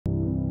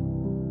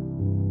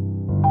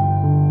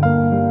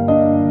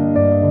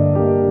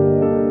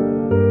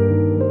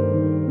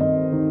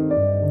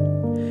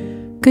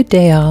Good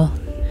day, all.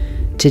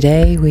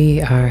 Today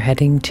we are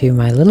heading to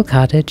my little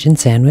cottage in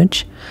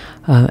Sandwich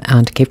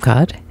on Cape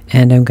Cod,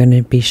 and I'm going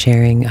to be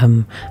sharing.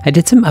 I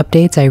did some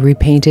updates. I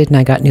repainted and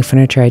I got new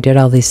furniture. I did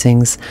all these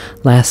things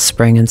last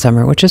spring and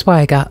summer, which is why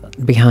I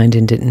got behind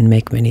and didn't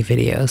make many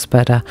videos.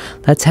 But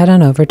let's head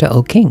on over to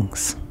Old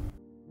Kings.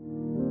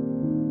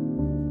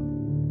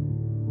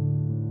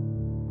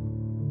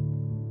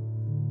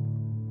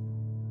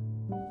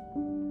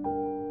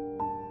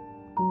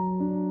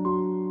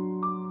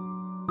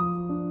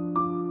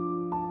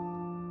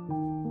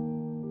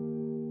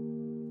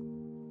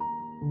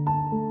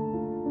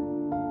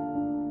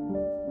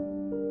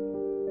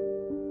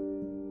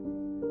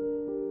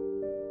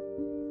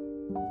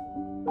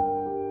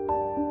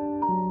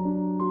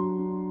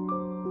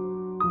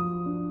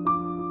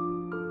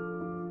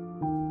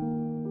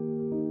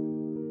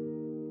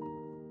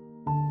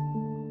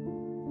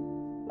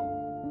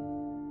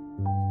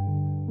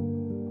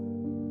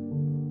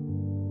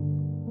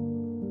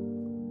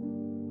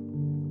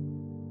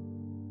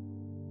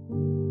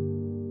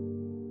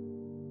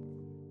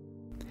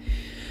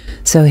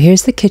 So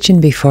here's the kitchen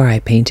before I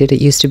painted.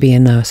 It used to be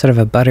in a sort of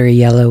a buttery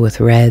yellow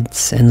with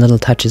reds and little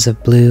touches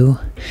of blue.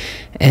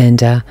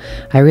 And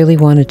I really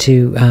wanted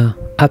to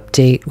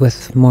update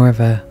with more of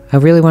a... I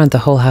really wanted the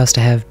whole house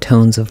to have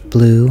tones of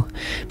blue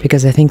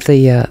because I think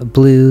the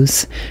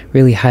blues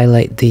really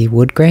highlight the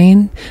wood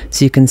grain.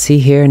 So you can see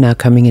here now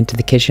coming into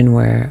the kitchen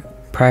where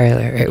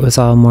prior it was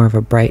all more of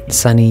a bright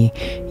sunny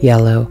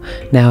yellow.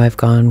 Now I've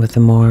gone with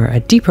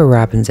a deeper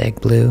robin's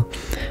egg blue.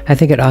 I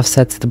think it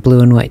offsets the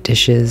blue and white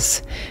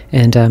dishes.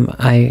 And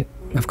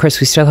of course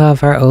we still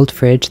have our old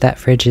fridge. That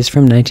fridge is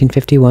from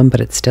 1951,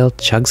 but it still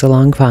chugs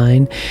along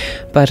fine.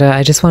 But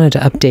I just wanted to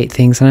update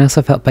things, and I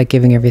also felt by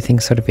giving everything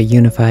sort of a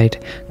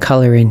unified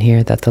color in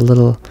here that the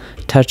little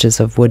touches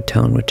of wood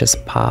tone would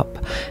just pop.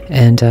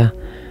 And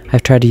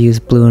I've tried to use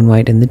blue and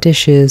white in the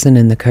dishes and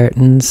in the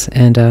curtains,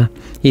 and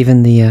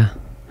even the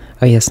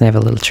oh yes, and I have a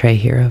little tray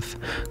here of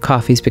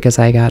coffees because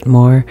I got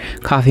more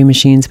coffee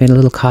machines, made a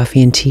little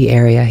coffee and tea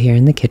area here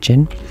in the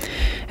kitchen.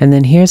 And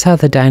then here's how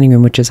the dining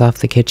room, which is off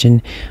the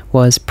kitchen,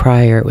 was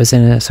prior. It was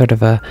in a sort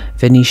of a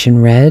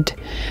Venetian red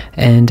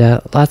and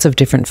lots of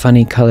different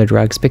funny colored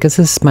rugs because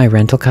this is my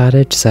rental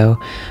cottage. So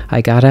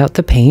I got out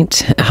the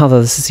paint,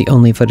 although this is the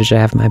only footage I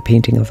have of my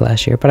painting of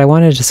last year, but I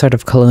wanted a sort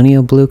of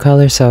colonial blue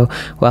color. So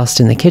whilst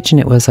in the kitchen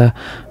it was a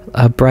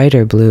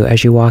brighter blue,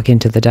 as you walk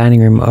into the dining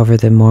room over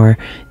the more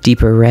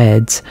deeper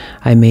reds,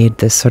 I made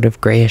this sort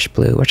of grayish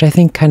blue, which I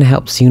think kind of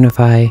helps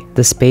unify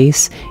the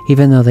space,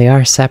 even though they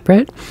are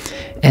separate.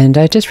 And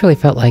I just really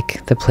felt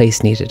like the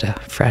place needed a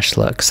fresh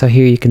look. So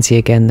here you can see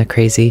again the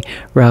crazy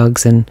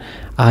rugs and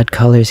odd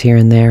colors here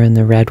and there and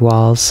the red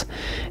walls.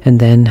 And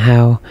then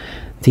how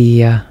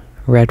the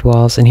red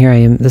walls, and here I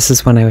am, this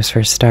is when I was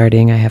first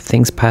starting. I have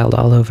things piled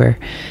all over.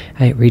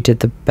 I redid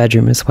the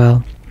bedroom as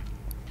well.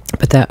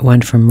 But that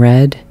went from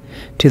red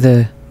to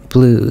the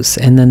blues,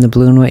 and then the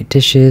blue and white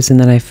dishes, and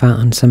then I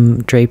found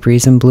some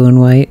draperies in blue and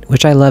white,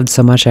 which I loved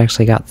so much I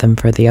actually got them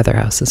for the other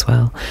house as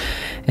well.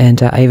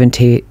 And I even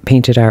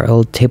painted our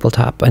old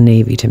tabletop a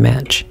navy to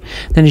match.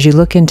 Then as you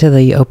look into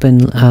the open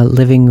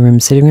living room,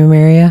 sitting room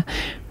area,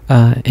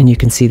 and you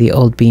can see the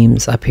old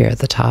beams up here at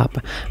the top.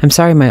 I'm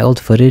sorry, my old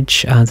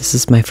footage, this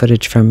is my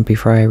footage from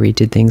before I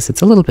redid things.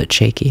 It's a little bit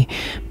shaky,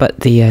 but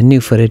the new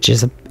footage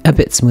is a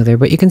bit smoother.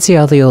 But you can see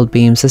all the old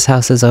beams. This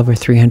house is over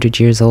 300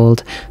 years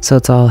old, so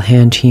it's all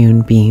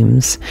hand-hewn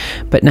beams.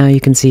 But now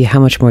you can see how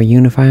much more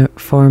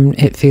uniform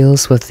it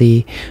feels with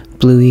the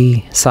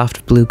bluey,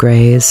 soft blue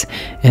grays,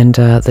 and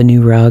the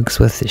new rugs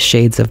with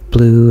shades of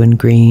blue and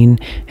green,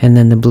 and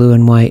then the blue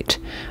and white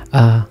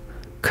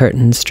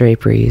curtains,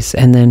 draperies.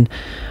 And then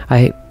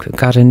I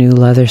got a new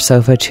leather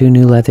sofa, 2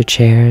 new leather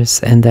chairs,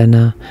 and then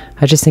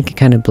I just think it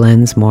kind of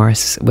blends more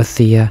with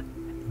the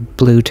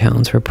blue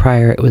tones, where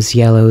prior it was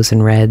yellows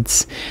and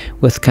reds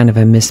with kind of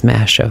a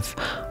mismatch of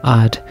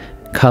odd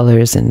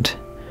colors and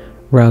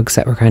rugs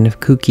that were kind of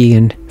kooky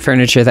and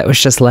furniture that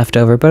was just left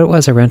over. But it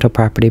was a rental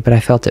property, but I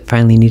felt it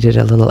finally needed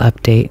a little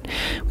update.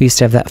 We used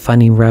to have that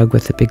funny rug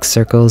with the big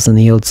circles and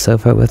the old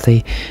sofa with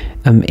the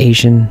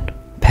Asian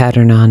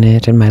pattern on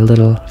it, and my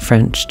little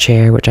French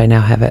chair, which I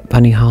now have at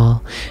Bunny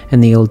Hall,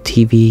 and the old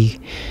TV,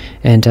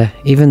 and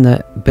even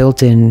the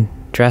built-in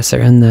dresser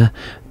and the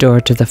door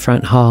to the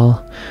front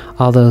hall.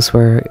 All those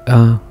were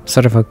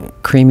sort of a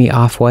creamy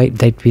off-white.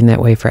 They'd been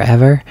that way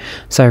forever.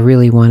 So I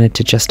really wanted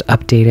to just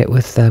update it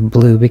with the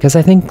blue, because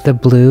I think the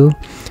blue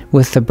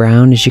with the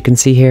brown, as you can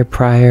see here,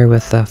 prior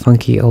with the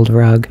funky old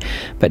rug,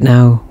 but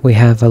now we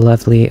have a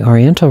lovely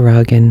oriental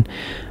rug in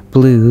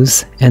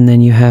blues, and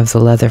then you have the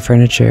leather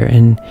furniture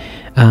in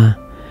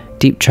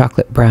deep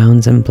chocolate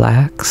browns and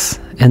blacks,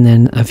 and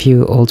then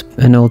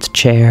an old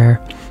chair,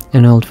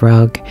 an old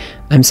rug.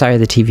 I'm sorry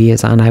the TV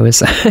is on. I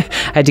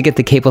had to get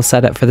the cable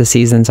set up for the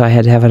season, so I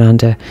had to have it on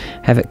to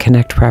have it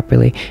connect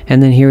properly.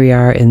 And then here we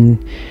are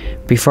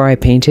before I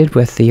painted,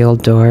 with the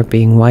old door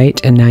being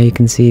white, and now you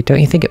can see,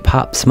 don't you think it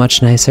pops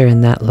much nicer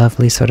in that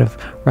lovely sort of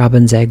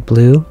robin's egg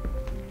blue?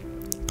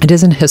 It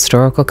is an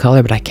historical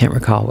color, but I can't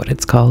recall what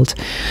it's called.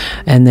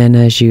 And then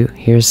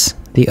here's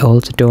the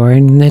old door,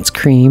 and it's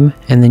cream,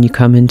 and then you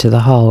come into the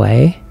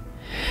hallway.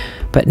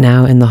 But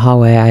now in the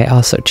hallway, I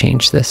also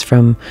changed this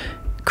from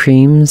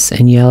creams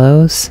and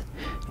yellows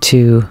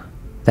to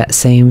that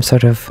same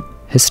sort of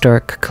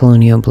historic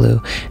colonial blue.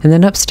 And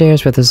then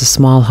upstairs, where there's a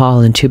small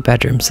hall and 2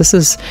 bedrooms. This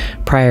is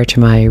prior to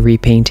my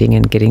repainting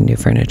and getting new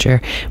furniture.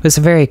 It was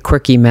a very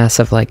quirky mess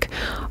of like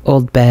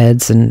old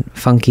beds and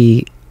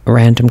funky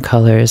random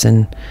colors,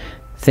 and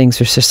things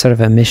were just sort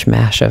of a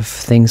mishmash of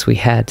things we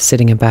had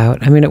sitting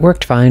about. I mean, it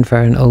worked fine for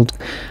an old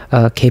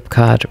Cape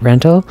Cod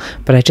rental,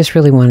 but I just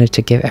really wanted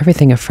to give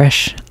everything a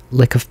fresh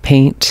lick of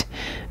paint,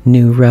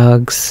 new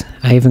rugs.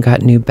 I even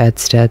got new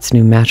bedsteads,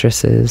 new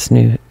mattresses,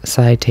 new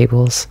side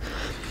tables.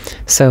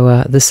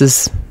 So this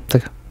is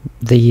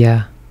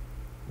the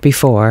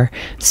before.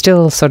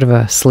 Still sort of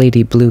a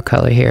slaty blue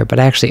color here, but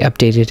I actually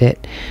updated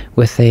it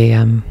with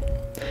a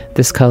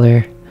this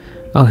color.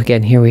 Oh,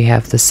 again, here we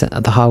have this.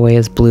 The hallway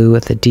is blue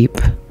with a deep,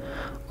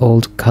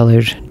 old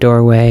colored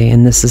doorway,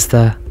 and this is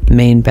the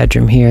main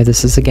bedroom here.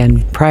 This is,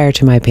 again, prior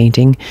to my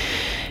painting.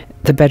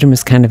 The bedroom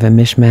is kind of a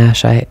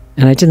mishmash,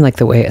 and I didn't like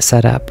the way it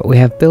set up, but we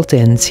have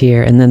built-ins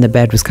here, and then the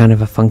bed was kind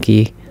of a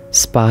funky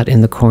spot in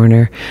the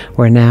corner,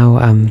 where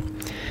now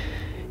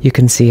you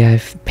can see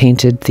I've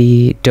painted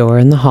the door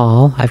in the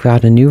hall. I've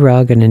got a new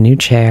rug and a new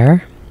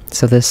chair,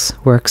 so this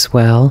works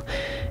well,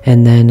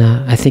 and then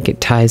I think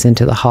it ties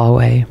into the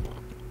hallway.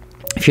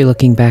 If you're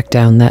looking back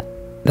down,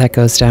 that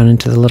goes down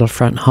into the little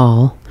front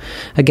hall.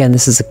 Again,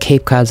 this is a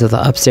Cape Cod, so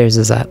the upstairs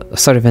is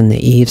sort of in the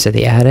eaves or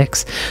the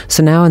attics.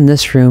 So now in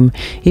this room,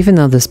 even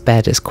though this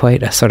bed is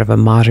quite a sort of a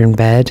modern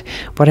bed,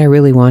 what I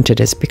really wanted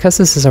is, because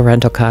this is a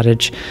rental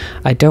cottage,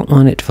 I don't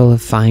want it full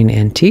of fine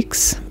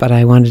antiques, but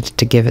I wanted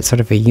to give it sort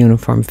of a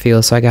uniform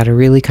feel. So I got a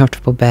really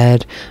comfortable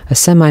bed, a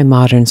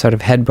semi-modern sort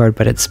of headboard,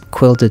 but it's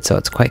quilted, so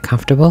it's quite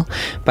comfortable.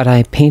 But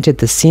I painted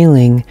the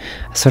ceiling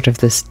sort of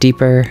this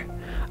deeper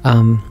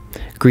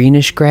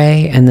greenish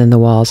gray, and then the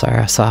walls are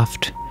a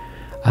soft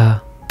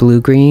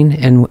blue-green,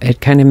 and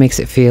it kind of makes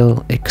it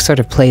feel, it sort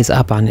of plays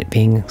up on it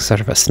being sort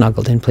of a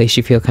snuggled in place.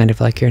 You feel kind of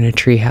like you're in a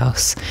tree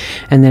house.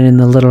 And then in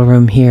the little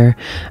room here,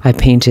 I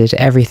painted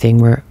everything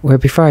where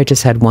before I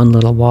just had one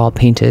little wall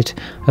painted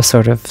a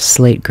sort of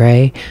slate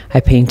gray.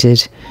 I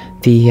painted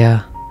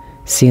the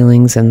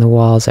ceilings and the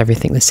walls,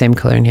 everything the same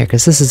color in here,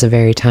 because this is a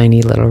very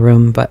tiny little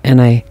room,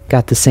 and I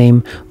got the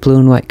same blue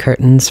and white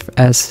curtains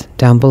as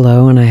down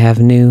below, and I have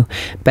new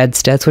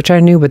bedsteads, which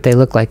are new, but they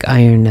look like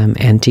iron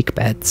antique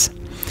beds.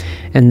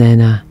 And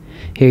then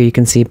here you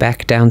can see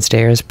back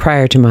downstairs,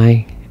 prior to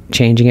my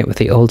changing it with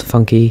the old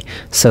funky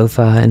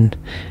sofa, and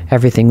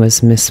everything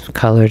was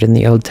miscolored in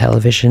the old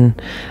television,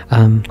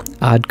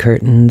 odd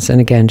curtains,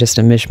 and again, just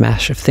a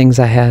mishmash of things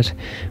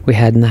we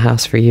had in the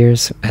house for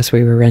years as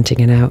we were renting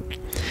it out.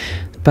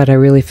 But I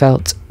really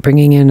felt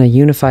bringing in a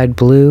unified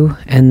blue,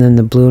 and then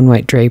the blue and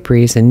white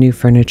draperies and new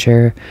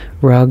furniture,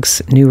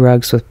 new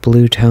rugs with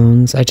blue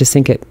tones. I just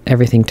think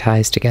everything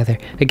ties together.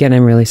 Again,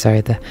 I'm really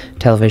sorry the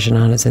television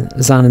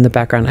is on in the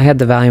background. I had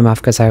the volume off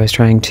because I was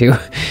trying to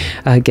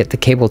get the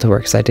cable to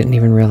work, so I didn't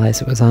even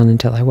realize it was on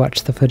until I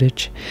watched the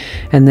footage.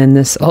 And then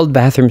this old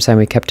bathroom sign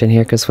we kept in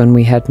here, because when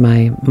we had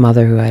my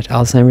mother who had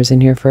Alzheimer's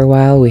in here for a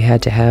while, we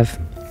had to have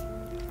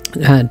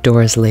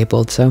doors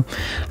labeled, so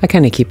I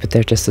kind of keep it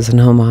there just as an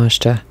homage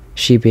to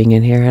she being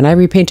in here. And I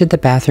repainted the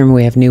bathroom.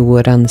 We have new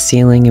wood on the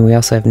ceiling, and we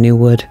also have new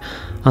wood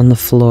on the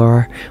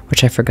floor,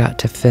 which I forgot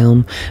to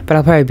film, but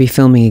I'll probably be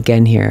filming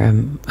again here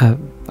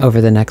over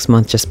the next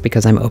month, just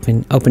because I'm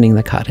opening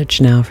the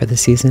cottage now for the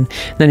season.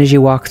 And then as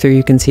you walk through,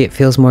 you can see it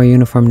feels more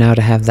uniform now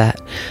to have that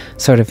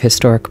sort of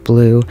historic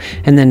blue.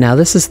 And then now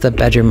this is the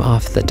bedroom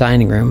off the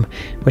dining room,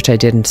 which I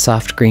did in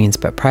soft greens,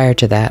 but prior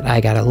to that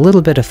I got a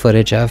little bit of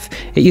footage of.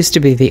 It used to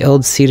be the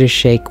old cedar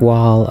shake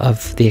wall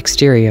of the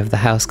exterior of the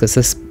house, because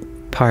this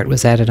part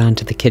was added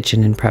onto the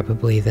kitchen in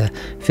probably the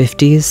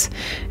 50s,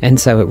 and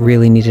so it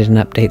really needed an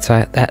update.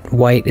 So that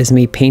white is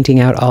me painting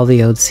out all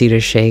the old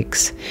cedar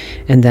shakes,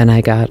 and then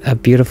I got a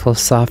beautiful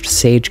soft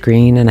sage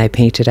green, and I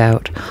painted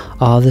out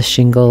all the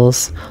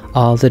shingles,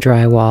 all the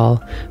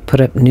drywall,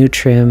 put up new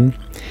trim,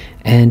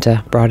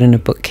 and brought in a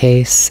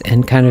bookcase,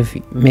 and kind of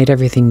made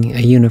everything a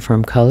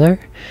uniform color.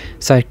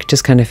 So I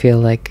just kind of feel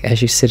like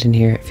as you sit in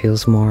here,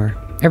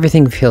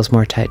 everything feels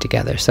more tied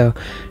together. So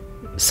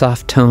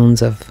soft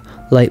tones of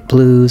light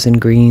blues and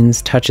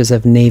greens, touches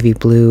of navy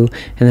blue,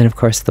 and then of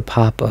course the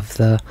pop of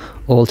the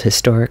old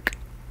historic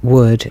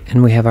wood.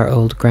 And we have our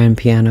old grand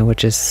piano,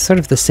 which is sort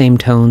of the same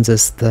tones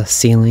as the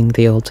ceiling,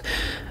 the old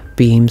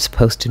beams,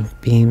 posted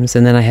beams.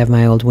 And then I have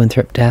my old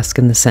Winthrop desk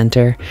in the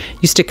center.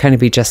 Used to kind of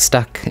be just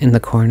stuck in the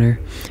corner.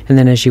 And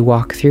then as you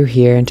walk through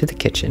here into the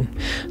kitchen.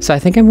 So I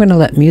think I'm going to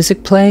let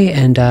music play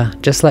and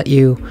just let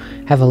you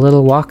have a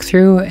little walk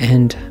through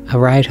and a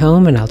ride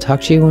home, and I'll talk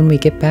to you when we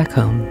get back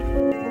home.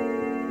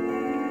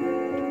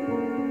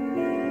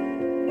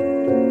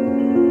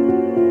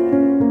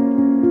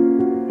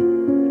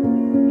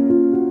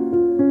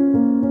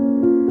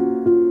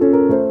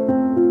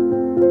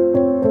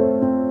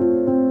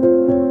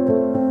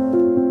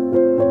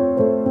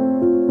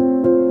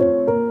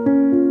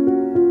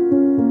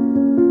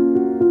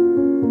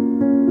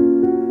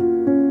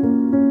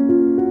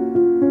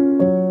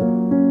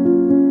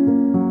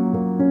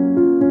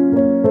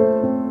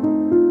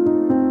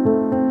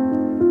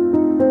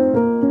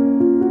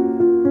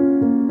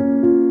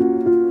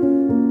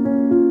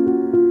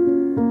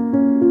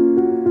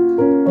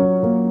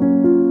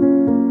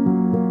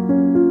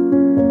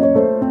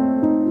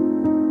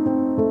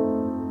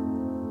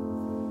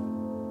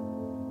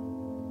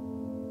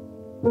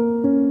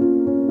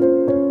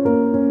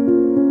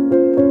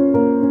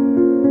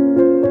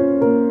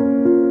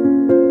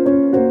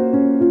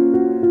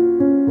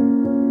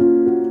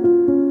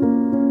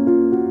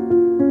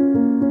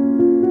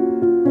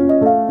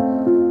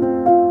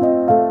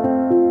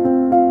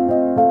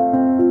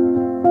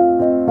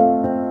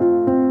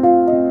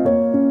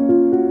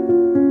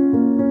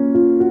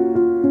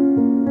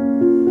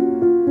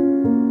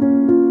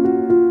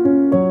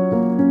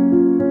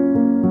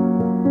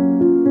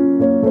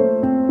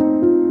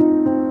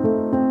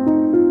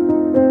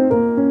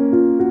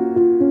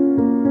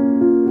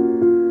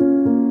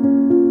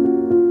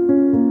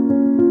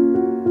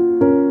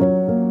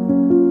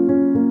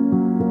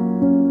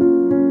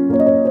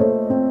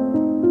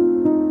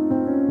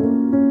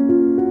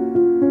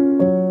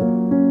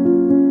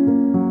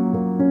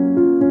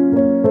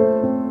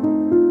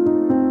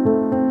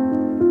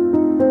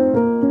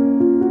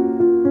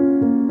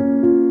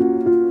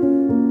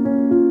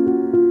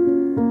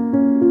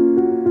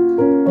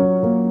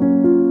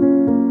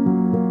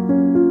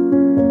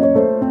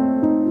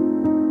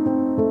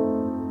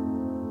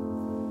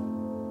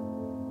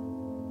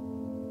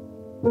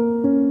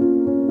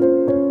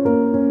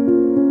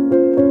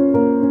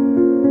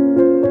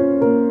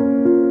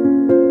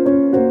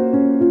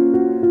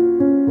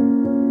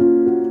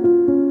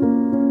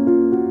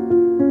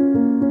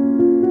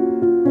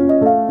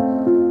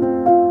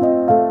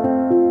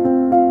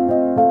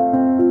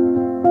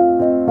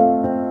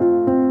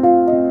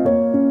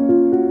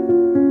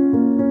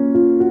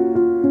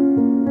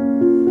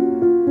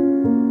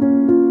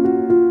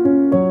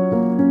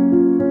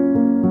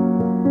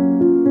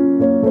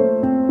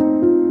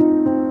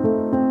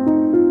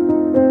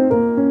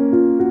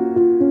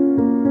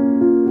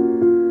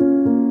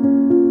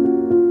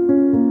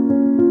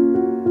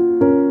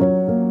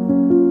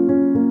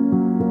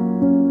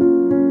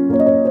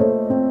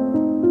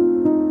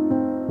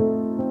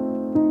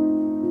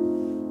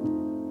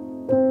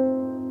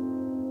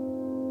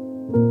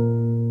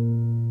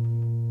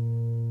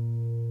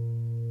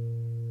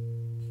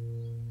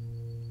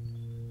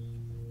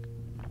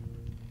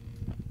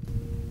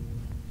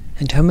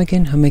 And home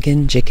again,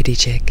 jickety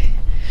chick.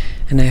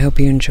 And I hope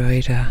you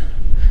enjoyed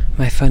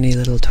my funny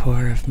little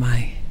tour of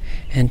my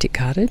antique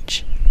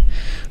cottage.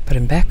 But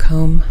I'm back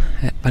home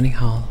at Bunny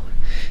Hall,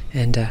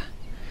 and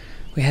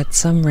we had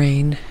some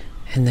rain,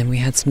 and then we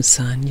had some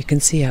sun. You can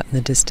see out in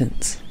the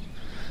distance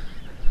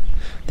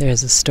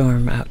there's a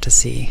storm out to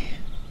sea,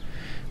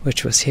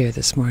 which was here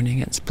this morning.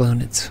 It's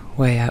blown its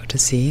way out to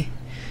sea.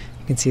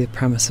 You can see the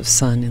promise of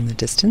sun in the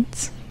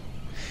distance.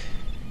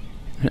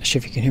 I'm not sure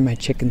if you can hear my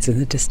chickens in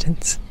the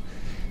distance.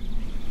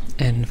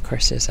 And of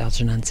course there's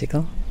Algernon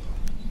Seagull.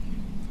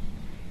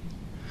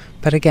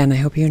 But again, I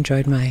hope you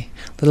enjoyed my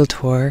little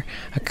tour,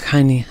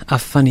 a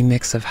funny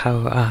mix of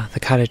how the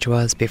cottage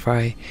was before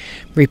I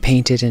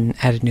repainted and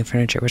added new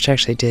furniture, which I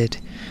actually did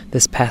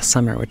this past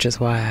summer, which is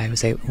why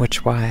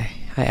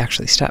I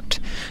actually stopped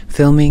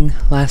filming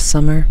last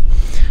summer.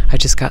 I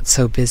just got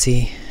so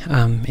busy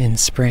in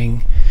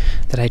spring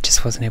that I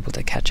just wasn't able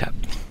to catch up.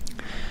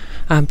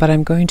 But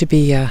I'm going to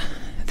be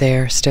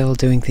there still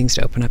doing things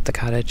to open up the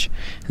cottage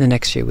in the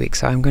next few weeks,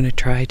 so I'm going to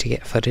try to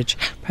get footage.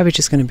 Probably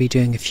just going to be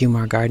doing a few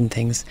more garden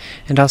things,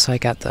 and also I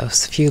got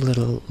those few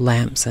little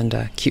lamps and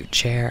a cute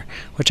chair,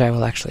 which I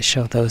will actually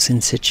show those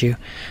in situ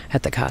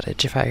at the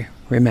cottage if I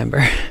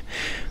remember.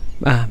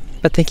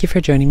 But thank you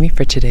for joining me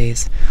for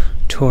today's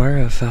tour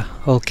of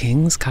Old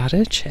King's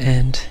cottage,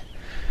 and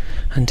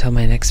until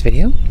my next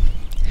video,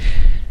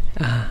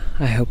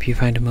 I hope you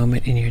find a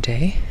moment in your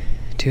day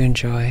to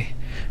enjoy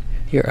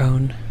your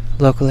own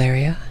local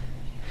area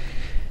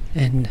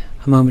and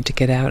a moment to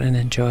get out and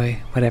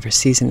enjoy whatever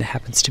season it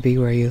happens to be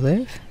where you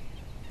live.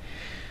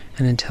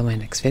 And until my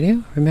next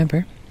video,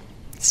 remember,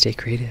 stay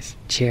creative.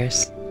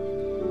 Cheers.